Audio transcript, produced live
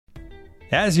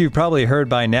As you've probably heard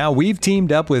by now, we've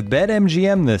teamed up with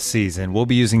BetMGM this season. We'll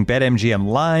be using BetMGM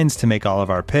lines to make all of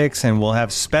our picks, and we'll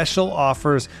have special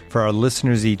offers for our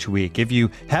listeners each week. If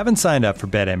you haven't signed up for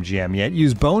BetMGM yet,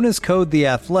 use bonus code The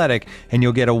Athletic, and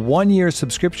you'll get a 1-year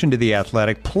subscription to The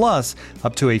Athletic, plus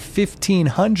up to a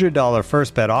 $1,500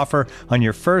 first bet offer on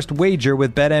your first wager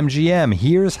with BetMGM.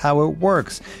 Here's how it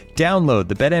works. Download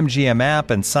the BetMGM app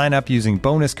and sign up using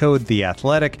bonus code The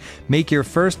Athletic. Make your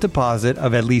first deposit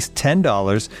of at least $10.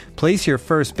 Place your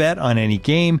first bet on any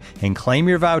game and claim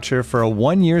your voucher for a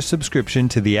 1-year subscription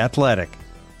to The Athletic.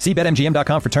 See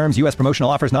BetMGM.com for terms. U.S. promotional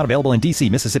offers not available in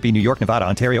D.C., Mississippi, New York, Nevada,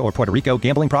 Ontario, or Puerto Rico.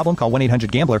 Gambling problem? Call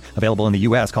 1-800-GAMBLER. Available in the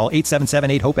U.S. Call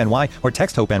 877-8-HOPE-NY or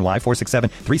text HOPE-NY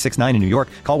 467-369 in New York.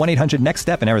 Call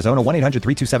 1-800-NEXT-STEP in Arizona.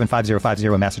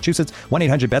 1-800-327-5050 in Massachusetts.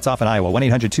 1-800-BETS-OFF in Iowa.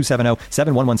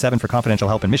 1-800-270-7117 for confidential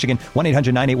help in Michigan.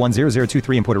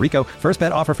 1-800-981-0023 in Puerto Rico. First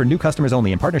bet offer for new customers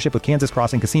only in partnership with Kansas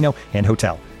Crossing Casino and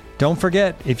Hotel. Don't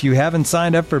forget, if you haven't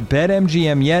signed up for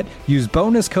BetMGM yet, use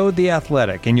bonus code The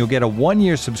Athletic, and you'll get a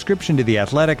 1-year subscription to The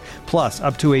Athletic, plus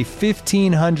up to a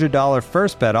 $1,500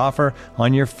 first bet offer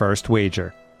on your first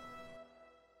wager.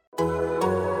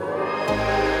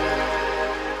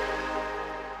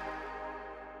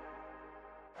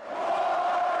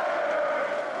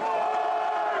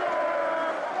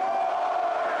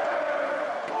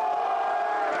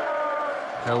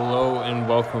 Hello and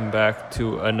welcome back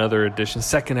to another edition,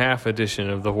 second half edition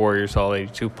of the Warriors All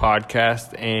 82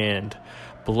 podcast, and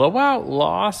blowout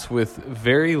loss with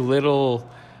very little,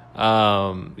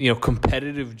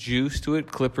 competitive juice to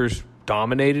it. Clippers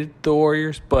dominated the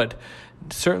Warriors, but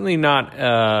certainly not,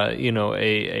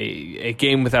 a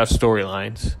game without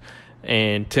storylines.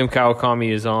 And Tim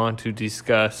Kawakami is on to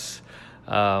discuss,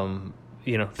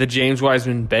 the James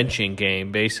Wiseman benching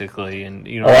game, basically. And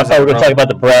I thought we were going to talk about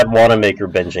the Brad Wanamaker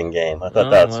benching game. I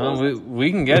thought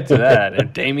we can get to that.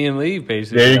 And Damian Lee,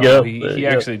 basically, there you go. He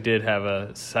actually did have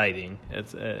a sighting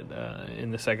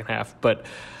in the second half. But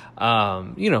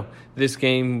this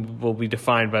game will be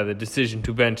defined by the decision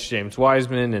to bench James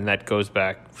Wiseman, and that goes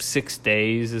back 6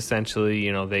 days essentially.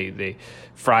 They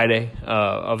Friday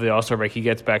of the All-Star break, he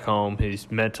gets back home. He's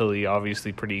mentally,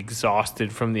 obviously, pretty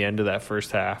exhausted from the end of that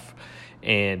first half,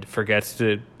 and forgets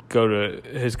to go to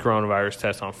his coronavirus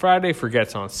test on Friday,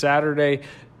 forgets on Saturday,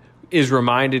 is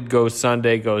reminded, goes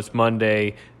Sunday, goes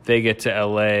Monday. They get to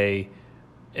L.A.,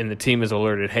 and the team is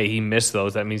alerted, hey, he missed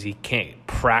those. That means he can't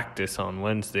practice on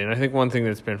Wednesday. And I think one thing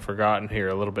that's been forgotten here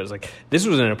a little bit is, this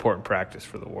was an important practice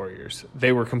for the Warriors.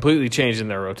 They were completely changing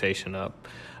their rotation up.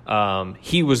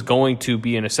 He was going to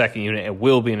be in a second unit and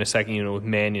will be in a second unit with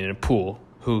Mannion and Poole,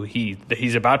 who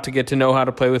he's about to get to know how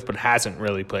to play with but hasn't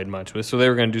really played much with. So they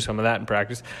were going to do some of that in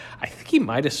practice. I think he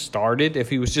might have started if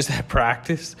he was just at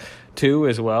practice too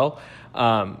as well.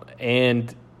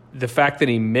 And the fact that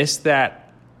he missed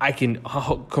that, I can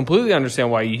completely understand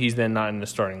why he's then not in the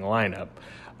starting lineup.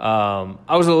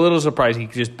 I was a little surprised he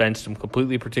just benched him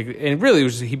completely, particularly, and really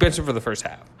he benched him for the first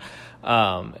half.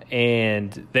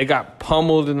 And they got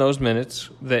pummeled in those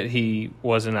minutes that he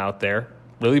wasn't out there,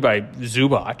 really by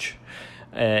Zubac.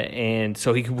 And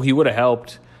so he would have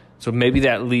helped. So maybe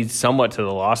that leads somewhat to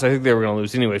the loss. I think they were going to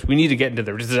lose anyways. We need to get into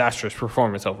their disastrous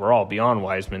performance overall beyond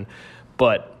Wiseman.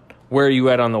 But where are you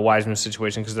at on the Wiseman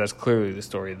situation? Because that's clearly the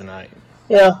story of the night.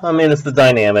 Yeah, it's the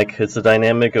dynamic. It's the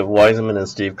dynamic of Wiseman and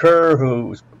Steve Kerr,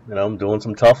 who's, doing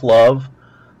some tough love.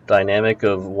 Dynamic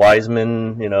of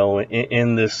Wiseman,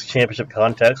 in this championship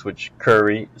context, which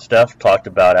Steph talked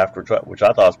about after, which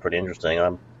I thought was pretty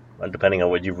interesting. Depending on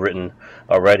what you've written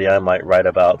already, I might write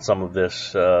about some of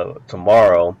this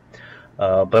tomorrow.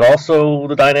 But also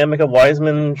the dynamic of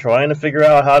Wiseman trying to figure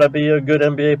out how to be a good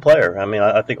NBA player.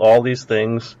 I think all these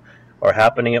things are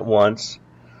happening at once.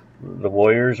 The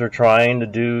Warriors are trying to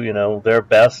do, their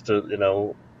best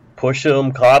to, push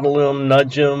him, coddle him,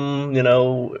 nudge him,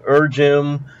 urge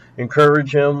him,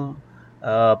 encourage him.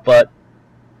 But,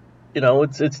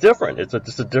 it's different. It's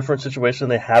just a different situation.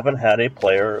 They haven't had a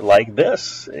player like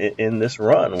this in this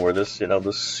run where this,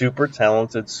 this super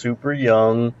talented, super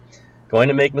young, going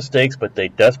to make mistakes, but they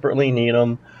desperately need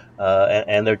him.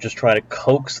 And they're just trying to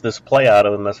coax this play out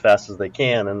of him as fast as they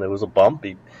can. And there was a bump.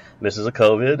 He misses a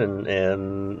COVID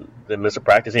and they miss a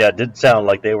practice. Yeah, it did sound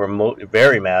like they were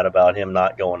very mad about him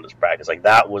not going to this practice.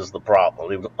 That was the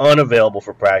problem. He was unavailable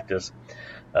for practice.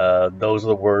 Those are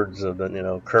the words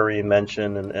that Curry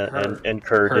mentioned and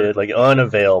Kerr did.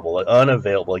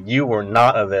 Unavailable. You were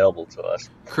not available to us.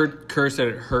 Kerr said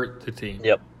it hurt the team.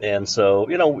 Yep. And so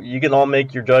you can all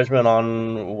make your judgment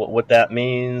on what that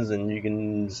means, and you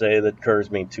can say that Kerr's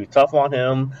being too tough on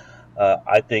him.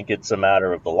 I think it's a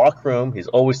matter of the locker room. He's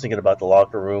always thinking about the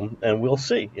locker room, and we'll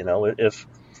see.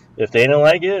 If they don't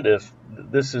like it, if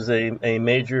this is a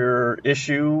major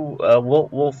issue,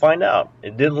 we'll find out.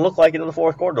 It didn't look like it in the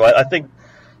fourth quarter. I think,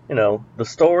 the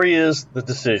story is the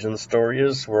decision. The story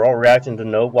is we're all reacting to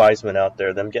no Wiseman out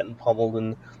there, them getting pummeled,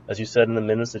 and as you said, in the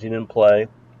minutes that he didn't play,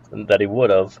 and that he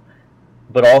would have.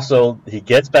 But also, he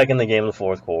gets back in the game in the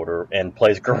fourth quarter and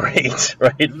plays great,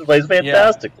 right? He plays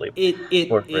fantastically. Yeah.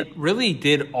 It really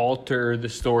did alter the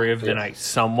story of the night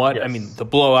somewhat. Yes. I mean, the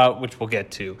blowout, which we'll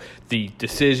get to, the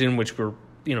decision, which we're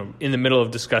in the middle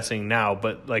of discussing now.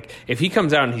 But like, if he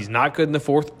comes out and he's not good in the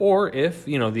fourth, or if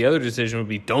the other decision would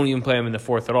be don't even play him in the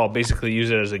fourth at all, basically use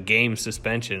it as a game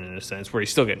suspension in a sense, where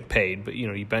he's still getting paid, but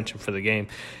you bench him for the game.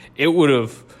 It would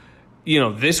have.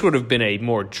 This would have been a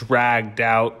more dragged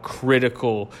out,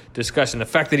 critical discussion. The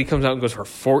fact that he comes out and goes for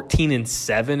 14 and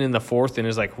 7 in the fourth and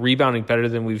is like rebounding better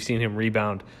than we've seen him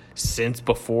rebound since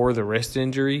before the wrist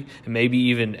injury, and maybe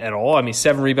even at all. I mean,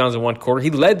 7 rebounds in one quarter.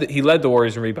 He led the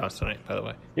Warriors in rebounds tonight. By the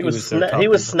way, he was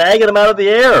snagging them out of the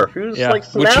air. He was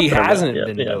which he hasn't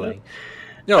been doing.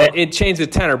 It changed the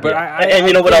tenor. But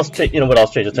what else? What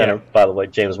else changed the tenor? Yeah. By the way,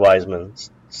 James Wiseman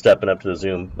stepping up to the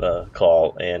Zoom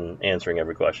call and answering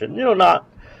every question. Not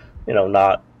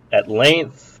at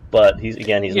length, but he's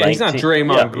 19. He's not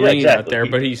Draymond Green out there,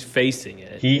 but he's facing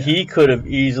it. He could have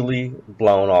easily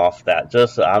blown off that.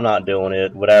 Just I'm not doing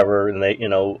it, whatever. And they,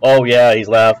 he's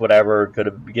left, whatever. Could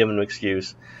have given an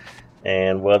excuse.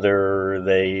 And whether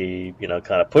they,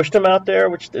 kind of pushed him out there,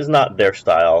 which is not their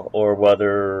style, or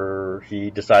whether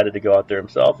he decided to go out there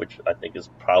himself, which I think is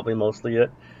probably mostly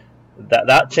it.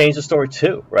 That changed the story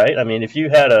too, right? I mean, if you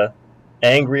had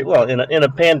in a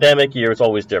pandemic year, it's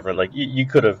always different. Like you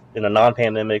could have, in a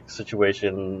non-pandemic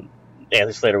situation,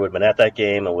 Anthony Slater would have been at that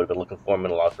game and would have been looking for him in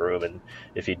the locker room. And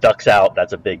if he ducks out,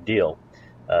 that's a big deal.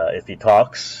 If he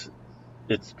talks,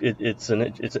 it's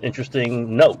an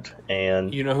interesting note.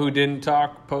 And you know who didn't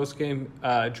talk post game?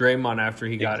 Draymond after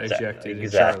he got ejected.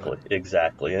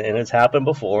 Exactly. And it's happened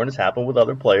before, and it's happened with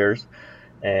other players.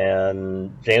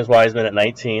 And James Wiseman at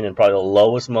 19, and probably the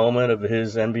lowest moment of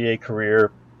his NBA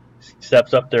career,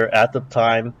 steps up there at the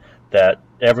time that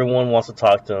everyone wants to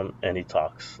talk to him, and he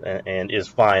talks and is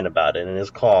fine about it and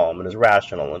is calm and is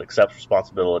rational and accepts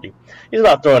responsibility. He's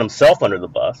not throwing himself under the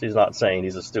bus. He's not saying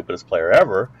he's the stupidest player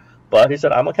ever, but he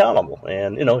said, I'm accountable.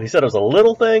 And, he said it was a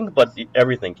little thing, but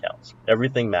everything counts.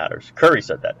 Everything matters. Curry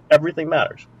said that. Everything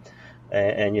matters.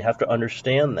 And you have to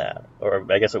understand that. Or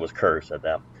I guess it was Kerr said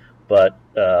that. But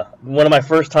one of my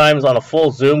first times on a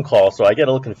full Zoom call, so I get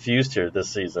a little confused here this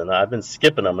season. I've been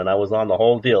skipping them, and I was on the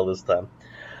whole deal this time.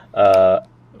 But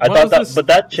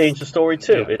that changed the story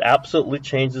too. Yeah. It absolutely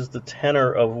changes the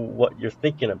tenor of what you're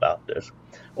thinking about this.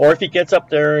 Or if he gets up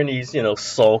there and he's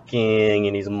sulking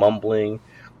and he's mumbling,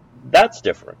 that's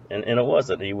different. And it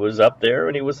wasn't. He was up there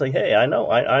and he was like, "Hey, I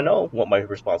know what my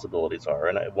responsibilities are,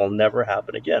 and it will never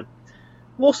happen again."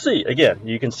 We'll see. Again,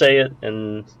 you can say it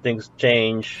and things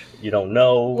change. You don't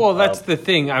know. Well, that's the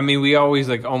thing. I mean, we always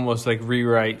almost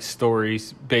rewrite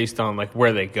stories based on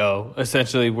where they go.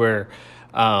 Essentially, where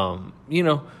where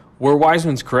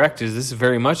Wiseman's correct is this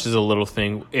very much is a little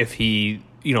thing. If he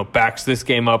backs this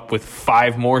game up with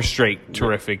 5 more straight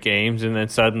terrific games, and then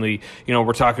suddenly,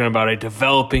 we're talking about a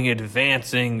developing,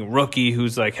 advancing rookie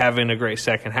who's having a great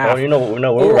second half. What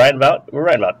we're writing about? We're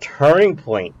writing about turning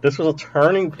point. This was a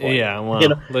turning point. Yeah,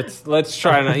 well, let's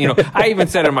try to. I even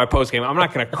said in my post game, I'm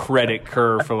not going to credit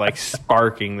Kerr for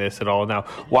sparking this at all. Now,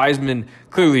 Wiseman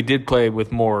clearly did play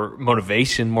with more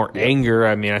motivation, more anger.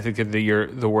 I mean, I think that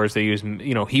the words they used,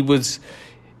 he was,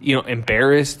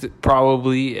 embarrassed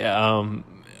probably.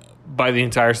 By the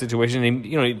entire situation,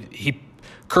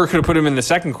 Kerr could have put him in the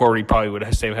second quarter. He probably would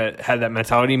have had that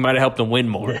mentality. He might have helped them win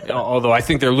more. Yeah. Although I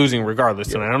think they're losing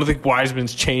regardless, and I don't think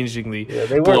Wiseman's changing the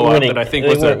blowout. Winning, that I think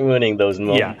they weren't winning those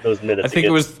minutes. I think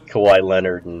it was Kawhi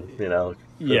Leonard and Paul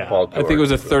George. I think it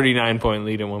was a 39-point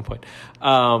lead at one point.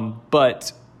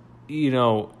 But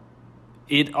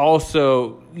it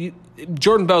also.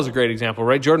 Jordan Bell's a great example,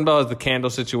 right? Jordan Bell has the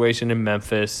candle situation in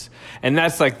Memphis, and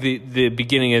that's the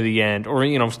beginning of the end, or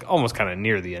almost kind of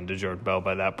near the end of Jordan Bell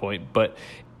by that point. But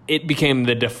it became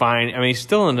the defining. I mean,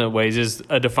 still in ways is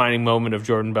a defining moment of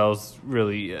Jordan Bell's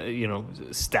really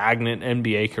stagnant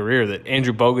NBA career. That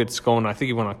Andrew Bogut's going. I think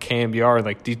he went on KMBR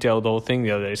and detailed the whole thing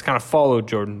the other day. He's kind of followed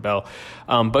Jordan Bell,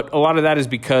 but a lot of that is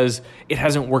because it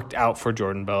hasn't worked out for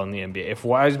Jordan Bell in the NBA. If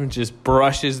Wiseman just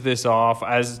brushes this off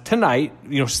as tonight,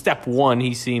 step one,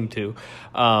 he seemed to,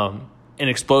 and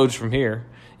explodes from here.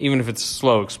 Even if it's a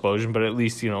slow explosion, but at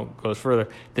least goes further.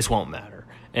 This won't matter.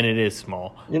 and it is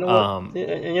small. You know what?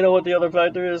 And you know what the other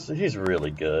factor is? He's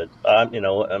really good. You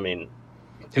know, I mean,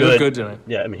 he looked good tonight.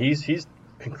 Yeah, I mean, he's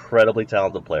incredibly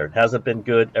talented player. Hasn't been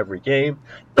good every game.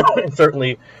 And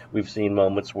certainly, we've seen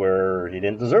moments where he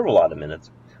didn't deserve a lot of minutes.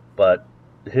 But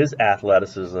his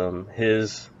athleticism,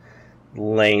 his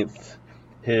length,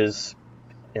 his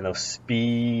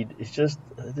speed.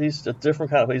 He's a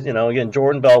different kind of. Again,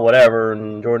 Jordan Bell, whatever,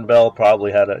 and Jordan Bell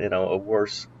probably had a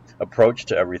worse approach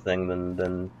to everything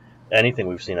than anything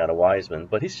we've seen out of Wiseman.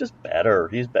 But he's just better.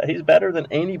 He's better than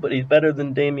anybody. He's better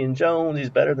than Damian Jones. He's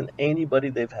better than anybody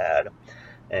they've had,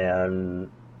 and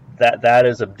that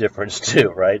is a difference too,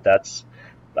 right?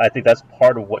 I think that's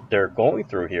part of what they're going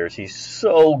through here. Is he's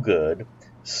so good,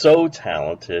 so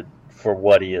talented for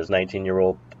what he is,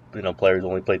 19-year-old. Players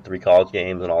only played 3 college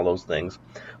games and all those things,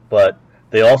 but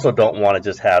they also don't want to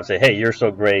just say, "Hey, you're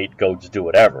so great, go just do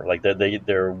whatever." Like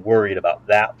they're worried about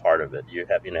that part of it. You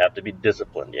have to be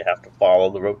disciplined. You have to follow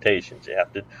the rotations. You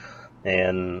have to,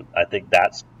 and I think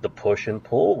that's the push and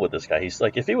pull with this guy. He's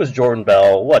like, if he was Jordan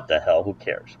Bell, what the hell? Who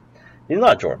cares? He's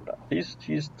not Jordan Bell.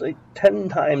 He's like 10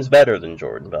 times better than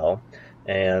Jordan Bell.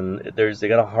 And they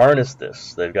got to harness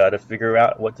this. They've got to figure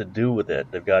out what to do with it.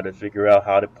 They've got to figure out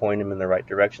how to point him in the right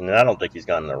direction. And I don't think he's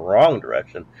gone in the wrong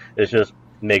direction. It's just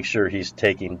make sure he's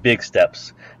taking big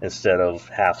steps instead of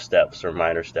half steps or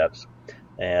minor steps.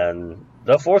 And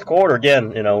the fourth quarter,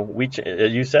 again,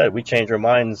 as you said, we change our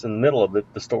minds in the middle of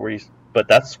the stories. But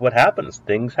that's what happens.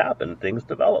 Things happen. Things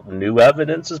develop. New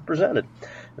evidence is presented.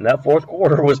 And that fourth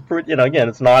quarter was pretty, again,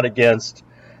 it's not against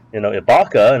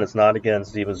Ibaka, and it's not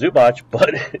against even Zubac,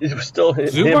 but it was still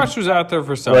Zubac was out there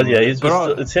for some. Well, yeah,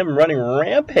 it's him running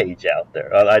rampage out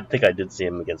there. I think I did see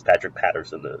him against Patrick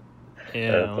Patterson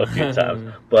a few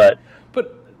times, but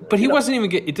he wasn't even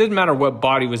getting. It didn't matter what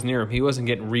body was near him. He wasn't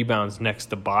getting rebounds next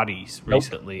to bodies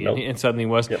recently, Nope. And suddenly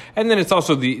was. Yep. And then it's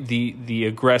also the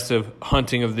aggressive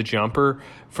hunting of the jumper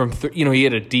from. He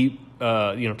had a deep.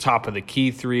 Top of the key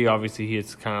 3. Obviously, he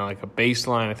hits kind of like a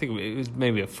baseline. I think it was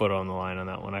maybe a foot on the line on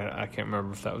that one. I can't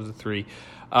remember if that was a 3.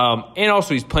 And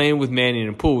also, he's playing with Manning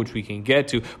and Poole, which we can get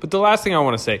to. But the last thing I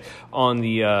want to say on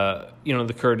the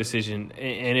the Kerr decision,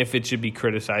 and if it should be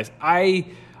criticized, I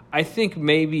think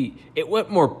maybe it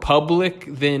went more public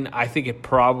than I think it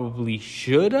probably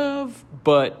should have.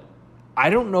 But I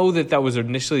don't know that was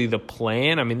initially the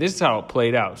plan. I mean, this is how it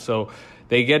played out. So.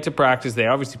 They get to practice. They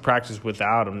obviously practice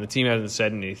without him. The team hasn't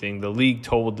said anything. The league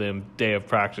told them day of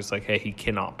practice, like, hey, he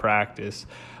cannot practice.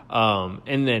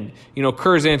 And then,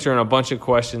 Kerr's answering a bunch of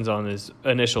questions on his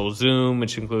initial Zoom,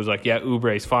 which includes like, yeah,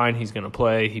 Oubre's fine. He's going to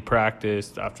play. He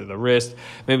practiced after the wrist.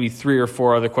 Maybe 3 or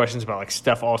 4 other questions about like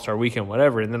Steph All-Star Weekend,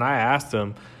 whatever. And then I asked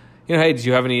him, hey, did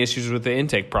you have any issues with the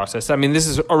intake process? I mean, this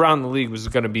is around the league was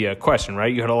going to be a question,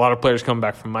 right? You had a lot of players coming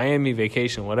back from Miami,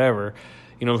 vacation, whatever.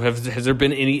 Has there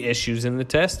been any issues in the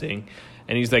testing?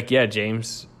 And he's like, yeah,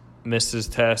 James missed his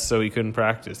test, so he couldn't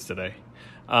practice today.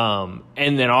 And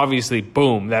then obviously,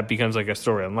 boom, that becomes like a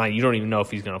story online. You don't even know if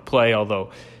he's going to play,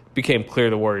 although it became clear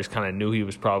the Warriors kind of knew he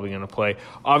was probably going to play.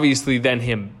 Obviously, then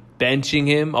him benching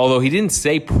him, although he didn't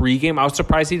say pregame. I was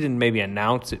surprised he didn't maybe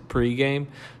announce it pregame,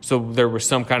 so there was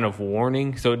some kind of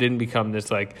warning, so it didn't become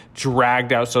this like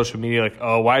dragged out social media like,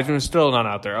 oh, Wiseman's still not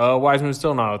out there. Oh, Wiseman's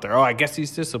still not out there. Oh, I guess he's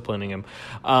disciplining him.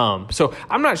 So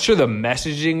I'm not sure the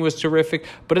messaging was terrific,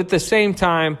 but at the same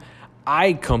time,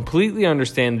 I completely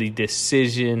understand the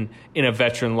decision in a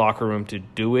veteran locker room to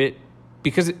do it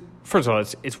because, first of all,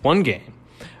 it's one game,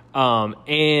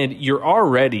 and you're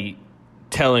already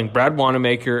telling Brad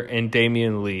Wanamaker and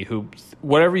Damian Lee, who,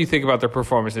 whatever you think about their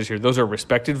performance this year, those are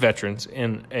respected veterans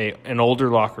in an older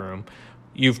locker room.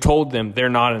 You've told them they're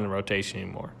not in the rotation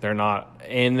anymore. They're not.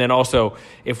 And then also,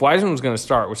 if Wiseman was going to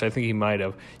start, which I think he might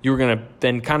have, you were going to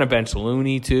then kind of bench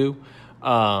Looney too.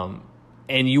 And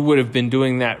you would have been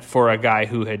doing that for a guy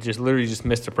who had literally just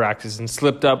missed a practice and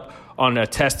slipped up on a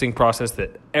testing process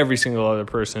that every single other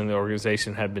person in the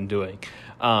organization had been doing.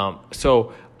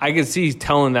 So I could see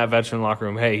telling that veteran locker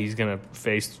room, hey, he's going to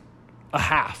face a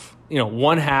half,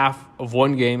 one half of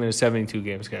one game in a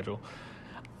 72-game schedule.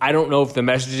 I don't know if the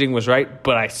messaging was right,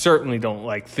 but I certainly don't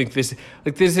think this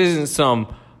isn't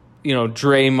some,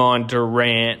 Draymond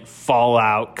Durant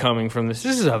fallout coming from this.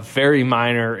 This is a very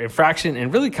minor infraction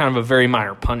and really kind of a very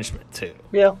minor punishment too.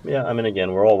 Yeah. I mean,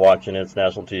 again, we're all watching it. It's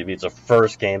national TV. It's a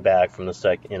first game back from the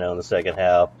second, in the second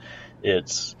half.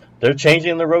 They're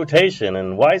changing the rotation,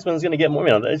 and Wiseman's going to get more.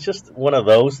 It's just one of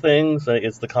those things.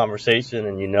 It's the conversation,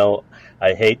 and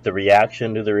I hate the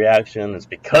reaction to the reaction. It's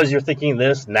because you're thinking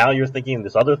this, now you're thinking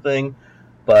this other thing,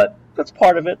 but that's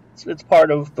part of it. It's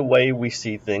part of the way we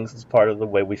see things. It's part of the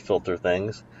way we filter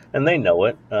things, and they know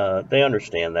it. They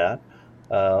understand that.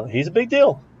 He's a big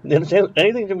deal.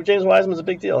 Anything with James Wiseman is a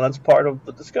big deal, and that's part of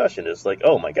the discussion. It's like,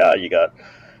 oh my God, you got,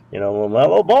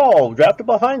 LaMelo Ball drafted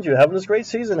behind you, having this great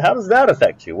season. How does that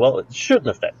affect you? Well, it shouldn't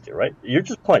affect you, right? You're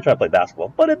just trying to play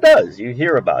basketball, but it does. You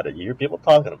hear about it. You hear people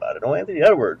talking about it. Oh, Anthony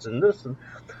Edwards and this.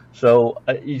 So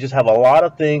you just have a lot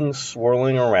of things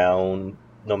swirling around.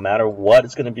 No matter what,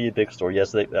 it's going to be a big story.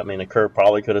 Yes, Kerr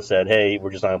probably could have said, hey,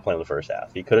 we're just not going to play in the first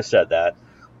half. He could have said that.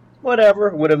 Whatever.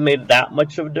 Would have made that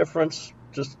much of a difference.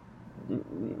 Just,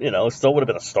 it still would have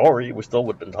been a story. We still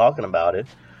would have been talking about it.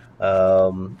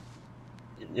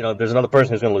 There's another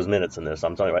person who's going to lose minutes in this.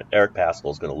 I'm telling you, right, Eric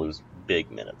Paschall is going to lose big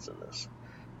minutes in this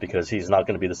because he's not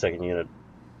going to be the second unit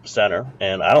center,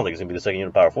 and I don't think he's going to be the second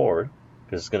unit power forward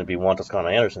because it's going to be Juan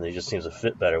Toscano-Anderson. He just seems to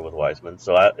fit better with Wiseman.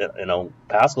 So,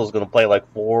 Paschall is going to play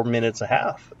like 4 minutes a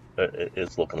half,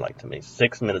 it's looking like to me.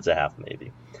 6 minutes a half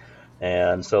maybe.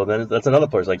 And so then that's another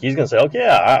place. Like, he's going to say, okay,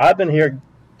 yeah, I've been here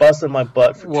busting my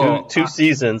butt for two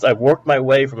seasons. I've worked my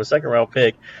way from a second-round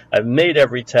pick. I've made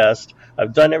every test.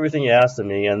 I've done everything you asked of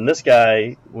me. And this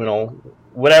guy,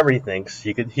 whatever he thinks,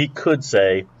 he could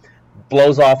say,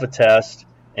 blows off a test,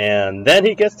 and then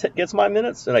he gets my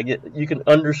minutes. And you can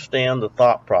understand the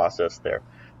thought process there.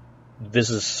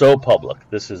 This is so public.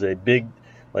 This is a big,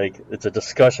 it's a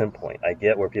discussion point. I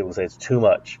get where people say it's too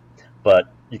much.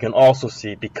 But you can also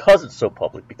see, because it's so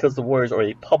public, because the Warriors are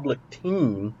a public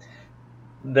team,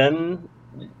 then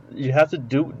you have to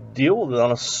deal with it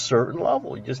on a certain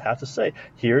level. You just have to say,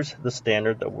 here's the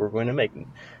standard that we're going to make.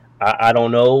 I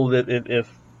don't know that if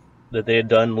they had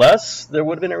done less, there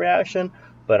would have been a reaction,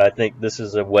 but I think this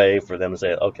is a way for them to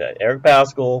say, okay, Eric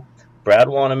Paschall, Brad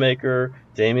Wanamaker,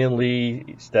 Damian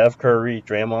Lee, Steph Curry,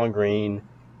 Draymond Green,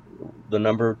 the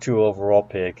number 2 overall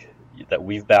pick that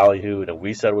we've ballyhooed and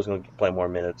we said was going to play more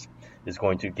minutes is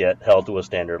going to get held to a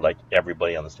standard like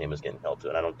everybody on this team is getting held to,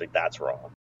 and I don't think that's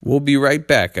wrong. We'll be right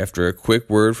back after a quick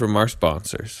word from our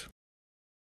sponsors.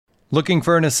 Looking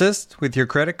for an assist with your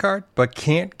credit card but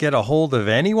can't get a hold of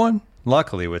anyone?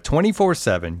 Luckily, with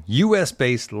 24/7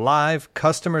 U.S.-based live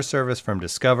customer service from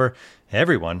Discover,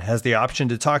 everyone has the option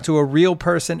to talk to a real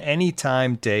person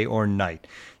anytime, day or night.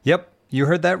 Yep, you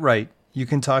heard that right. You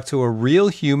can talk to a real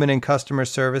human in customer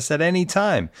service at any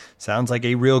time. Sounds like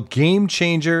a real game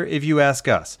changer if you ask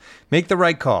us. Make the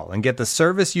right call and get the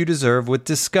service you deserve with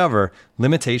Discover.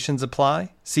 Limitations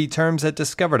apply. See terms at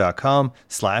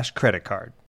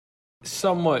discover.com/creditcard.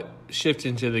 Somewhat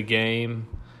shifting to the game,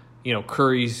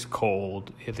 Curry's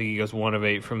cold. I think he goes 1 of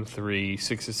 8 from 3,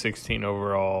 6 of 16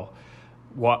 overall.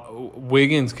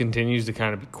 Wiggins continues to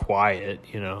kind of be quiet,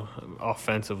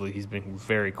 offensively. He's been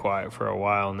very quiet for a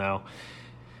while now.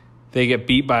 They get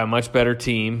beat by a much better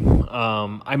team.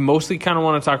 I mostly kind of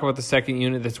want to talk about the second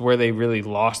unit. That's where they really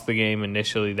lost the game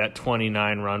initially, that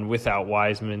 29 run without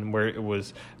Wiseman, where it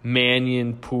was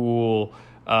Mannion, Poole,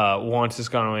 Juan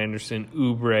Toscano-Anderson,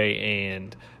 Oubre,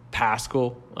 and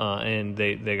Paschall, and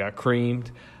they got creamed.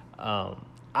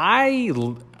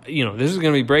 This is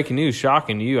going to be breaking news,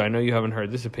 shocking to you. I know you haven't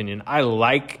heard this opinion. I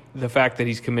like the fact that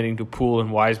he's committing to Poole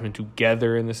and Wiseman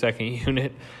together in the second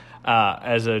unit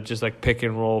as a just like pick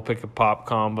and roll, pick and pop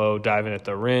combo, diving at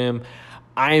the rim.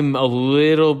 I'm a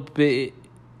little bit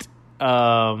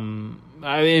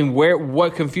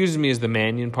what confuses me is the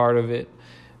Mannion part of it.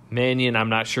 Mannion, I'm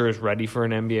not sure, is ready for an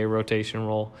NBA rotation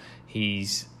role.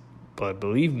 He's, I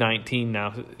believe, 19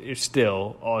 now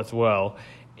still as well.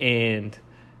 And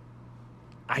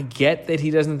I get that he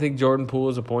doesn't think Jordan Poole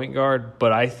is a point guard,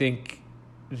 but I think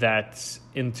that's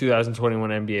in 2021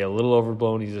 NBA a little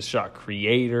overblown. He's a shot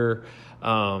creator.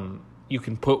 You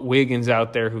can put Wiggins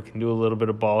out there who can do a little bit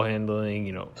of ball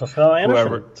handling.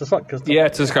 Toscano-Anderson.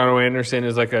 Toscano-Anderson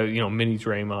is like a mini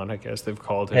Draymond, I guess they've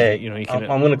called him. Hey,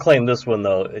 I'm going to claim this one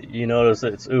though. You notice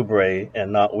it's Oubre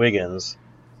and not Wiggins,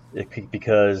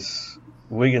 because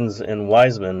Wiggins and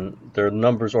Wiseman, their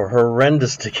numbers are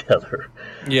horrendous together.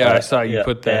 Yeah, I saw you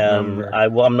put that number.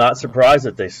 I'm not surprised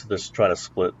that they're trying to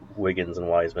split Wiggins and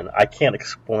Wiseman. I can't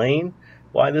explain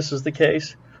why this is the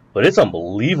case, but it's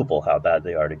unbelievable how bad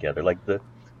they are together. Like the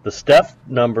Steph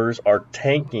numbers are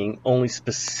tanking only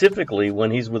specifically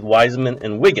when he's with Wiseman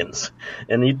and Wiggins,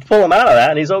 and you pull him out of that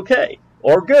and he's okay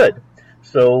or good.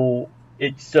 So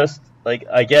it's just, like,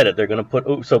 I get it. They're going to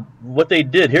put – so what they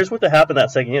did – here's what happened in that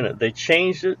second unit. They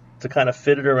changed it to kind of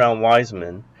fit it around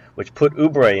Wiseman, which put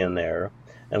Oubre in there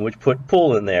and which put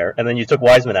Poole in there, and then you took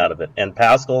Wiseman out of it. And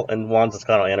Paschall and Juan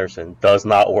Toscano-Anderson does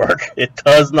not work. It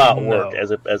does not work as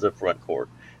a front court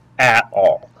at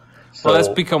all. So, well,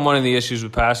 that's become one of the issues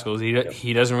with Pascal.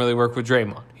 He doesn't really work with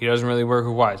Draymond. He doesn't really work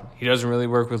with Wiseman. He doesn't really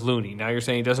work with Looney. Now you're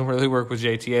saying he doesn't really work with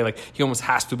JTA. Like, he almost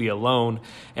has to be alone,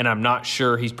 and I'm not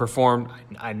sure he's performed.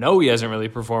 I know he hasn't really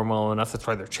performed well enough. That's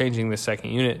why they're changing the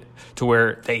second unit to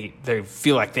where they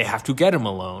feel like they have to get him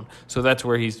alone. So that's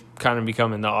where he's kind of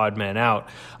becoming the odd man out.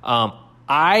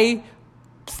 I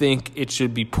think it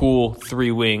should be Poole,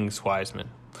 3 wings, Wiseman.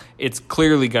 It's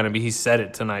clearly going to be, he said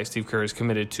it tonight, Steve Kerr is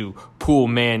committed to Poole,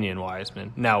 Mannion,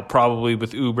 Wiseman. Now, probably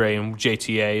with Oubre and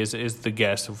JTA is the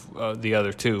guess of the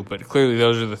other two, but clearly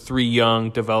those are the 3 young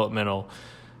developmental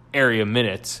area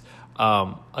minutes.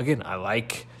 Again, I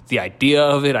like the idea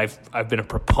of it. I've been a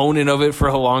proponent of it for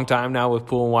a long time now with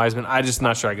Poole and Wiseman. I'm just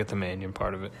not sure I get the Mannion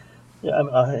part of it.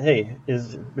 Yeah, hey,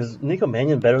 is Nico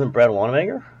Mannion better than Brad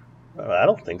Wanamaker? I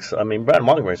don't think so. I mean, Brad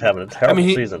Wanamaker is having a terrible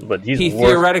season, but he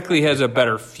theoretically has a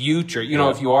better future. You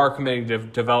know, if you are committing to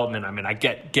development, I mean, I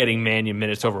get getting Mannion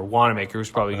minutes over Wanamaker, who's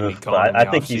probably going to be gone.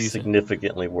 I think he's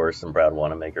significantly worse than Brad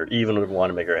Wanamaker, even with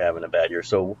Wanamaker having a bad year.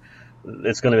 So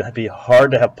it's going to be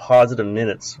hard to have positive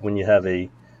minutes when you have a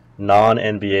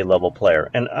non-NBA level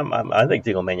player. And I think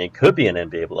Nico Mannion could be an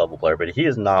NBA level player, but he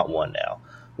is not one now.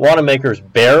 Wanamaker's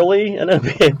barely an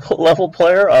NBA level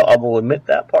player. I will admit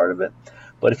that part of it.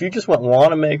 But if you just went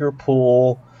Wanamaker,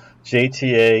 Poole,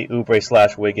 JTA,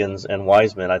 Oubre / Wiggins, and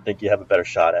Wiseman, I think you have a better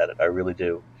shot at it. I really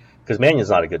do. Because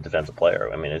Mannion's not a good defensive player.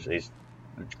 I mean, he's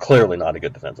clearly not a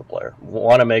good defensive player.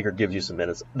 Wanamaker gives you some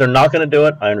minutes. They're not going to do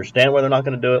it. I understand why they're not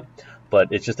going to do it. But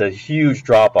it's just a huge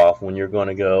drop-off when you're going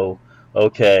to go,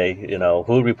 okay, you know,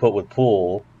 who do we put with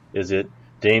Poole? Is it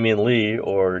Damian Lee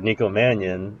or Nico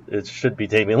Mannion? It should be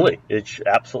Damian Lee. It's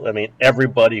absolutely. I mean,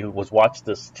 everybody who was watched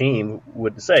this team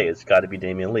would say it's got to be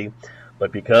Damian Lee,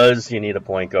 but because you need a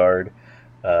point guard,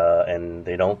 and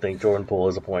they don't think Jordan Poole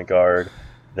is a point guard,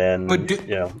 then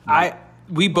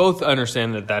we both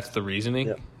understand that that's the reasoning.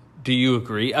 Yeah. Do you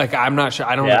agree? Like, I'm not sure.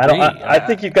 I don't agree.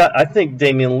 I think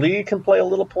Damian Lee can play a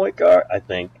little point guard. I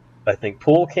think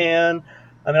Poole can.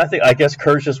 I mean, I guess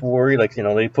Kerr's just worried. Like, you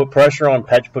know, they put pressure on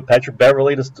Patrick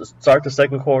Beverley to start the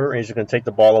second quarter, and he's just going to take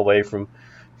the ball away from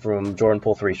Jordan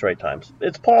Poole 3 straight times.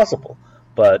 It's possible,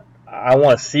 but I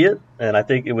want to see it, and I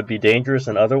think it would be dangerous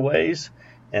in other ways.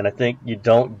 And I think you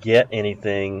don't get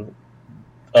anything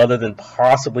other than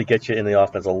possibly get you in the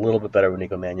offense a little bit better with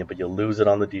Nico Mannion, but you lose it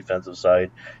on the defensive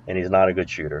side, and he's not a good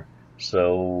shooter.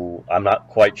 So I'm not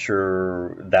quite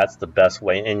sure that's the best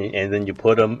way. And then you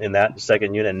put him in that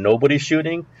second unit and nobody's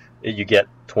shooting, you get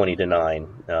 20-9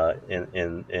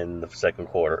 in the second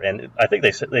quarter. And I think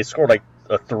they scored like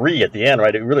a 3 at the end,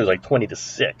 right? It really was like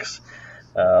 20-6.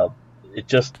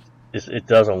 It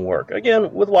doesn't work.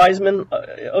 Again, with Wiseman,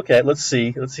 okay, let's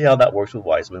see how that works with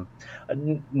Wiseman.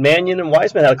 Mannion and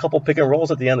Wiseman had a couple pick and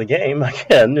rolls at the end of the game,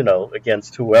 again, you know,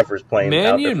 against whoever's playing.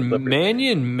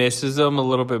 Mannion misses them a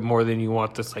little bit more than you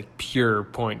want this like pure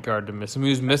point guard to miss him. He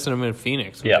was missing them in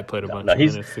Phoenix when they played a bunch of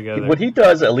minutes together. What he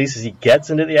does, at least, is he gets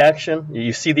into the action.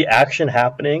 You see the action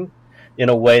happening in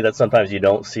a way that sometimes you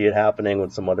don't see it happening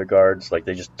with some other guards. Like,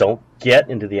 they just don't get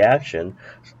into the action.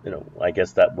 You know, I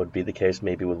guess that would be the case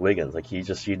maybe with Wiggins. Like,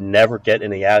 you'd never get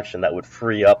in the action that would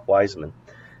free up Wiseman.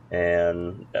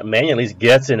 And Mannion at least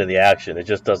gets into the action. He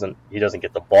doesn't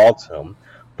get the ball to him.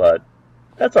 But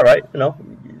that's all right. You know,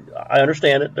 I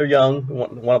understand it. They're young,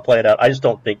 want to play it out. I just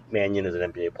don't think Mannion is an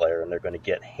NBA player, and they're going to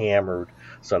get hammered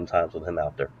sometimes with him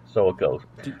out there. So it goes.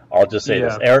 I'll just say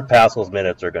this. Eric Pascal's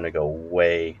minutes are going to go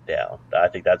way down. I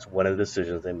think that's one of the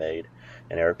decisions they made,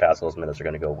 and Eric Pascal's minutes are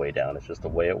going to go way down. It's just the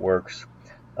way it works.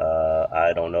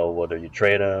 I don't know whether you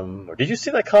trade him. Or did you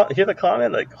see hear the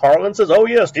comment? Like, Harlan says, oh,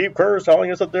 yeah, Steve Kerr is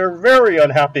telling us that they're very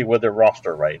unhappy with their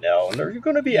roster right now, and they're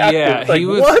going to be active. Yeah, it's like,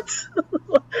 what?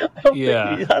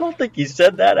 I don't think he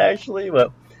said that, actually,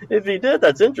 but if he did,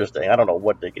 that's interesting. I don't know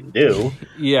what they can do.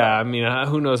 Yeah, I mean,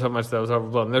 who knows how much that was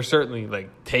overblown. They're certainly, like,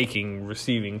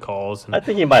 receiving calls. And I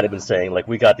think he might have been saying, like,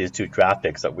 we got these 2 draft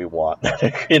picks that we want.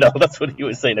 You know, that's what he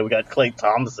was saying. That we got Klay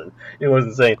Thompson. He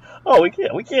wasn't saying, oh,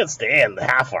 we can't stand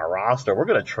half our roster. We're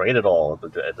going to trade it all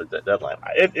at the deadline.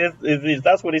 If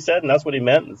that's what he said and that's what he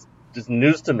meant, it's just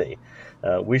news to me.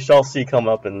 We shall see come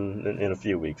up in a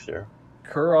few weeks here.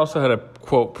 Kerr also had a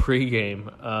quote pregame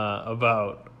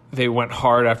about they went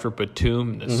hard after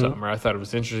Batum this summer. I thought it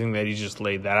was interesting that he just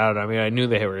laid that out. I mean, I knew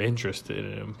they were interested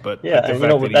in him, but yeah,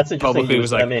 and that's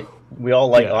interesting. I mean, we all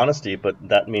like honesty, but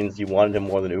that means you wanted him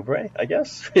more than Oubre, I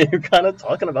guess. You're kind of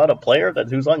talking about a player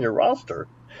who's on your roster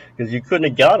because you couldn't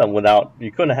have got him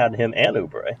you couldn't have had him and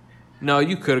Oubre. No,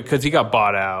 you could, because he got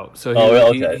bought out. So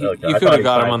you could have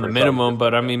got him on the minimum,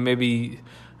 but I mean, maybe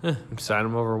sign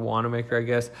him over Wanamaker, I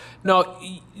guess. No,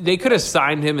 they could have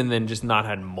signed him and then just not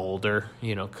had Mulder,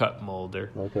 cut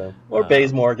Mulder. Okay. Or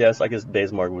Bazemore, I guess. I guess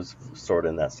Bazemore was sort of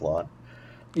in that slot.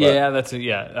 But,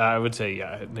 I would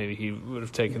say, maybe he would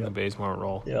have taken the Bazemore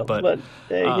role. Yeah, but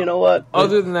hey, you know what?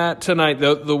 Other than that, tonight,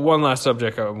 the one last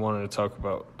subject I wanted to talk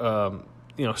about,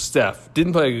 Steph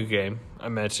didn't play a good game. I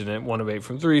mentioned it. 1 of 8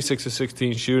 from 3, 6 of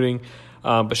 16 shooting,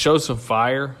 but showed some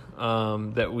fire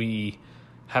that we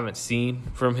haven't seen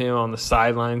from him on the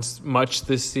sidelines much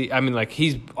this season. I mean,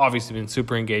 he's obviously been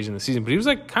super engaged in the season, but he was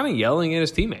kind of yelling at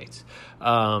his teammates.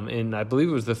 And I believe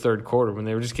it was the third quarter when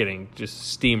they were just getting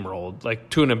steamrolled,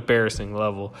 to an embarrassing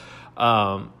level.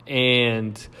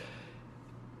 And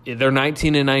they're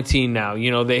 19-19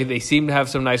 now. They seem to have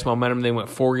some nice momentum. They went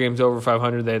 4 games over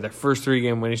 500. They had their first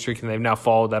 3-game winning streak, and they've now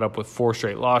followed that up with 4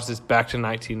 straight losses, back to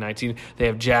 19-19. They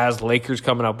have Jazz, Lakers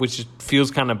coming up, which feels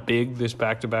kind of big, this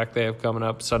back-to-back they have coming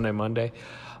up Sunday, Monday.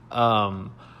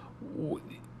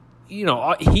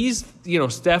 He's,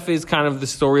 Steph is kind of the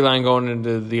storyline going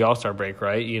into the All-Star break,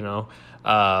 right?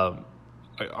 Are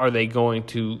they going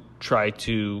to try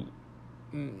to,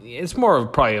 it's more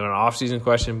of probably an off-season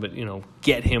question, but,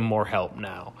 get him more help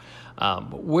now?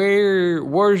 Where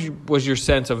was your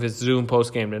sense of his Zoom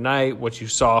post-game tonight, what you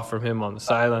saw from him on the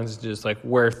sidelines, just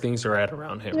where things are at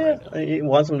around him right now? He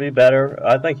wants him to be better.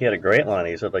 I think he had a great line.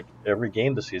 He said, every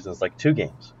game this season is 2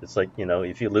 games. It's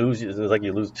if you lose, it's like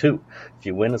you lose 2. If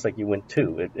you win, it's like you win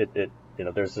 2.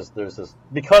 There's this,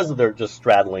 because they're just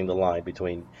straddling the line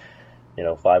between,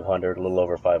 500, a little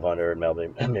over 500.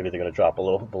 Maybe they're going to drop a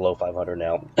little below 500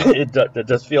 now. It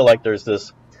does feel like there's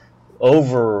this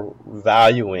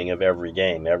overvaluing of every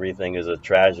game. Everything is a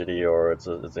tragedy or it's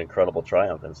an incredible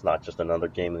triumph, and it's not just another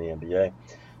game in the NBA.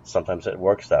 Sometimes it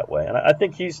works that way, and I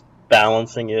think he's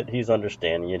balancing it. He's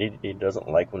understanding it. He doesn't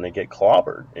like when they get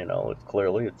clobbered. It's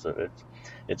clearly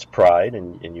it's pride,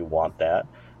 and you want that.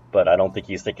 But I don't think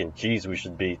he's thinking, geez, we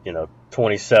should be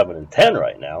 27-10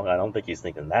 right now. I don't think he's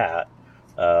thinking that.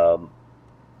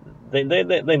 They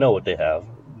know what they have.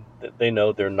 They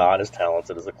know they're not as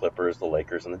talented as the Clippers, the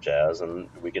Lakers, and the Jazz, and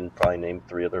we can probably name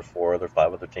 3 other, 4 other,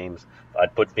 5 other teams.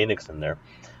 I'd put Phoenix in there.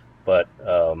 But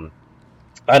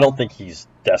I don't think he's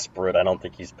desperate. I don't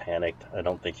think he's panicked. I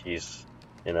don't think he's,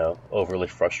 overly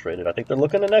frustrated. I think they're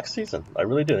looking to next season. I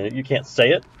really do. You can't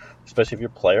say it, especially if you're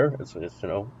a player. It's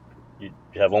you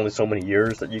have only so many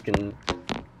years that you can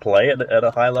play at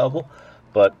a high level.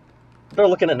 But they're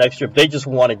looking at next year. They just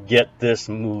want to get this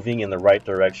moving in the right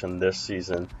direction this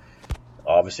season.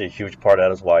 Obviously, a huge part of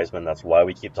that is Wiseman. That's why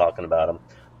we keep talking about him.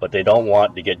 But they don't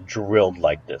want to get drilled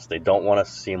like this. They don't want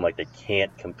to seem like they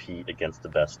can't compete against the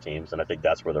best teams, and I think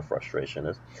that's where their frustration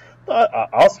is. But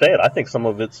I'll say it. I think some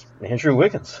of it's Andrew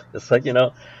Wiggins. It's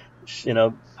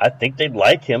I think they'd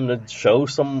like him to show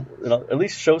some, at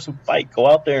least show some fight. Go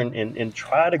out there and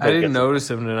try to go. I didn't notice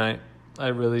him tonight. I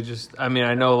really I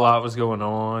know a lot was going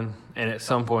on, and at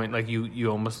some point,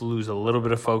 you almost lose a little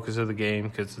bit of focus of the game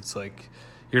because it's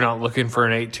you're not looking for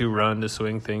an 8-2 run to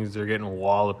swing things. They're getting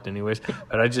walloped anyways.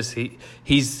 But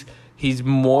he's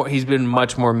been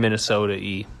much more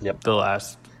Minnesota-y the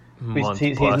last month.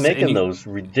 He's making those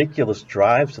ridiculous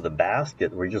drives to the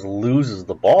basket where he just loses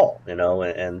the ball,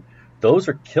 and those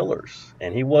are killers.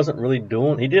 And he wasn't really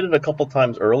he did it a couple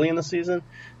times early in the season, and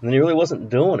then he really wasn't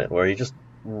doing it, where he just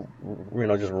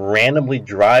just randomly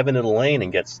drive into the lane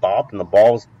and get stopped, and the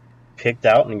ball's kicked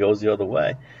out and goes the other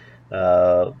way.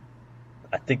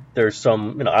 I think there's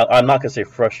some, I'm not going to say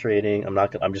frustrating.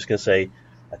 I'm just going to say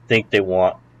I think they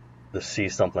want to see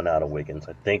something out of Wiggins.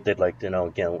 I think they'd like to,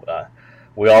 again,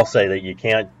 we all say that you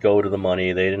can't go to the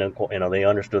money. They didn't, they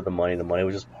understood the money. The money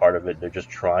was just part of it. They're just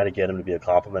trying to get him to be a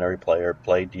complimentary player,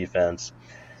 play defense.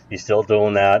 He's still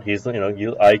doing that. He's,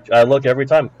 I look every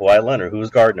time, Kawhi Leonard, who's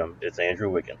guarding him? It's Andrew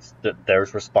Wiggins.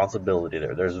 There's responsibility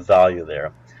there. There's value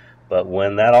there. But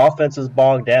when that offense is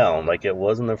bogged down, like it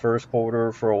was in the first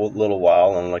quarter for a little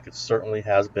while, and like it certainly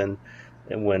has been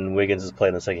when Wiggins is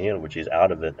playing the second unit, which he's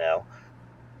out of it now,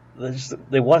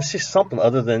 they want to see something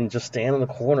other than just stand in the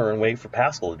corner and wait for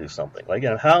Pascal to do something.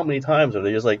 How many times are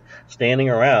they just standing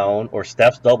around, or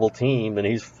Steph's double teamed and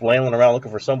he's flailing around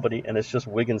looking for somebody, and it's just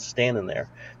Wiggins standing there.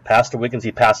 Pass to Wiggins,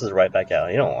 he passes it right back out.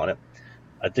 You don't want it.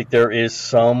 I think there is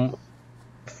some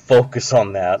focus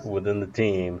on that within the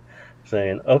team,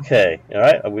 saying, okay, all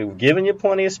right, we've given you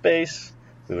plenty of space.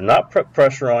 We've not put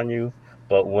pressure on you.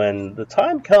 But when the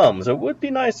time comes, it would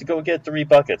be nice to go get 3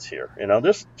 buckets here,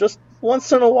 just once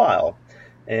in a while,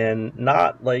 and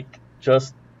not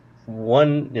just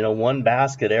one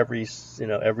basket every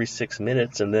 6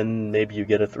 minutes, and then maybe you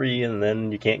get a 3, and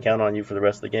then you can't count on you for the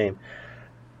rest of the game.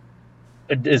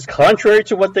 is contrary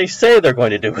to what they say they're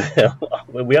going to do with him.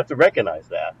 We have to recognize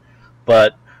that.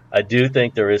 But I do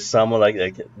think there is someone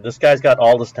like this guy's got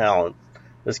all this talent.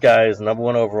 This guy is the number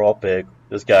 1 overall pick.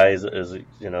 This guy is a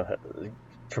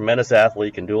tremendous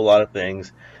athlete, can do a lot of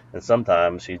things, and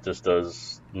sometimes he just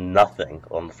does nothing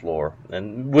on the floor.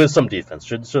 And with some defense,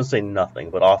 should say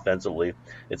nothing, but offensively,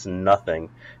 it's nothing.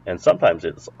 And sometimes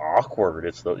it's awkward.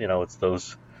 It's it's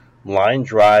those line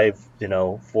drive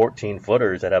 14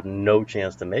 footers that have no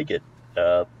chance to make it.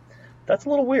 That's a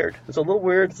little weird. It's a little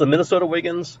weird. It's the Minnesota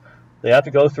Wiggins. They have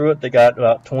to go through it. They got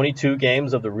about 22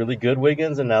 games of the really good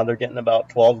Wiggins, and now they're getting about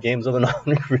 12 games of the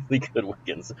non-really good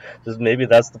Wiggins. Just maybe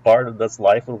that's that's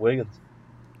life with Wiggins.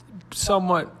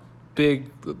 Somewhat big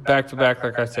back-to-back,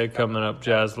 like I said, coming up,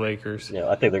 Jazz Lakers. Yeah,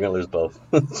 I think they're going to lose both.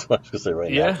 That's what I was going to say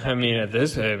right now. Yeah, I mean, I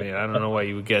don't know why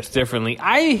you would guess differently.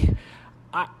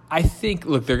 I think,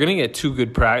 look, they're going to get 2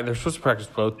 good practice. They're supposed to practice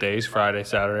both days, Friday,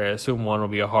 Saturday. I assume one will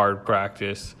be a hard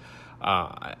practice.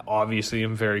 Obviously,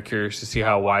 I'm very curious to see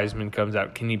how Wiseman comes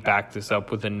out. Can he back this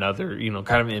up with another,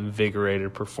 kind of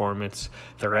invigorated performance?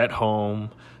 They're at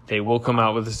home. They will come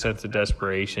out with a sense of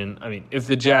desperation. I mean, if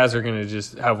the Jazz are going to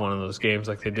just have one of those games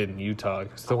like they did in Utah,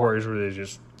 it's the Warriors where they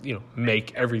just,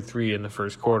 make every 3 in the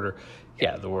first quarter,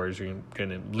 yeah, the Warriors are going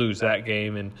to lose that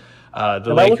game. And the Lakers.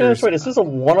 Am I looking at this right? Is this a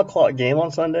 1:00 game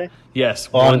on Sunday? Yes.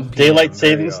 On daylight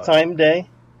savings time day?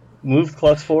 Moved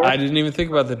clocks forward? I didn't even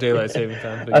think about the daylight saving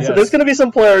time. But I said there's going to be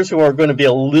some players who are going to be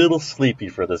a little sleepy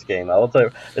for this game. I will tell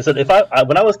you. I said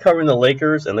when I was covering the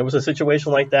Lakers and there was a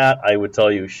situation like that, I would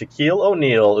tell you Shaquille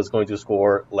O'Neal is going to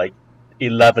score like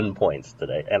 11 points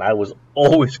today, and I was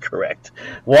always correct.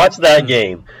 Watch that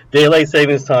game. Daylight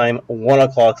savings time,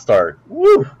 1:00 start.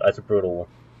 Woo! That's a brutal one.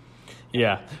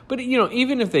 Yeah, but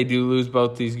even if they do lose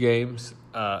both these games,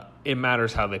 it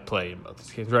matters how they play in both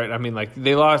these games, right? I mean, like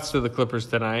they lost to the Clippers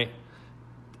tonight.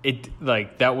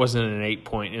 That wasn't an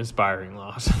 8-point inspiring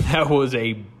loss. That was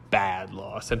a bad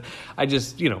loss, and I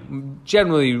just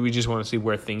generally we just want to see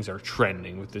where things are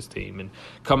trending with this team. And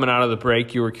coming out of the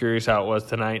break, you were curious how it was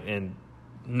tonight, and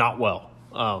not well.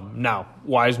 Now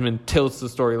Wiseman tilts the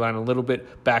storyline a little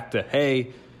bit back to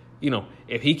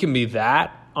if he can be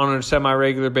that on a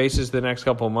semi-regular basis the next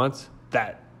couple of months,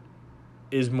 that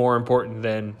is more important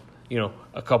than,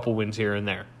 a couple wins here and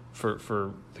there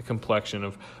for the complexion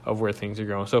of where things are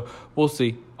going. So we'll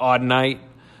see. Odd night,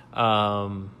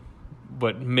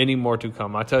 but many more to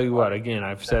come. I'll tell you what, again,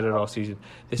 I've said it all season.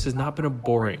 This has not been a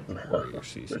boring Warriors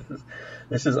season.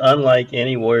 This is unlike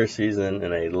any Warriors season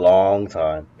in a long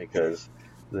time because,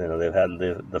 they've had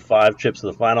the 5 trips to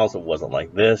the finals. It wasn't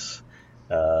like this.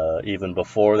 Even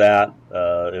before that,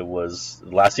 it was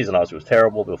last season. Obviously, was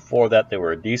terrible. Before that, they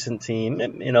were a decent team.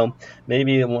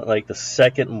 Maybe like the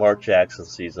second Mark Jackson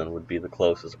season would be the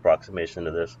closest approximation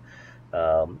to this.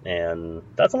 And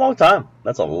that's a long time.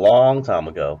 That's a long time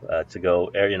ago to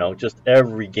go. Just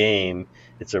every game,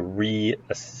 it's a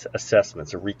reassessment.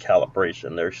 It's a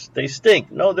recalibration. They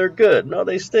stink. No, they're good. No,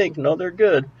 they stink. No, they're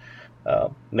good.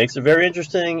 Makes it very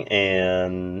interesting,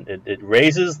 and it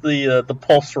raises the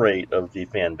pulse rate of the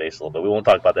fan base a little bit. We won't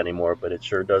talk about that anymore, but it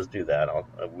sure does do that.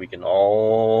 We can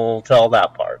all tell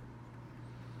that part.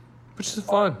 Which is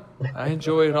fun. I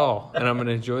enjoy it all, and I'm going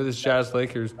to enjoy this Jazz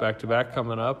Lakers back-to-back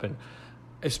coming up, and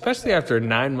especially after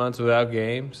 9 months without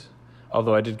games.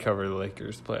 Although I did cover the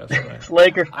Lakers playoffs.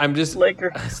 Laker. I'm just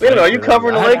Laker. Wait a minute, are you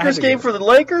covering the Lakers game for the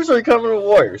Lakers, or are you covering the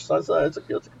Warriors? That's a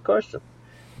good question.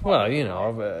 Well,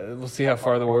 we'll see how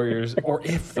far the Warriors, or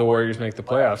if the Warriors make the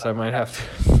playoffs, I might have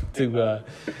to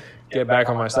get back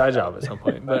on my side job at some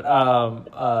point. But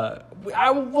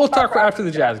we'll talk after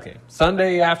the Jazz game.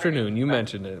 Sunday afternoon, you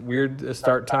mentioned it. Weird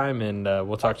start time, and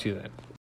we'll talk to you then.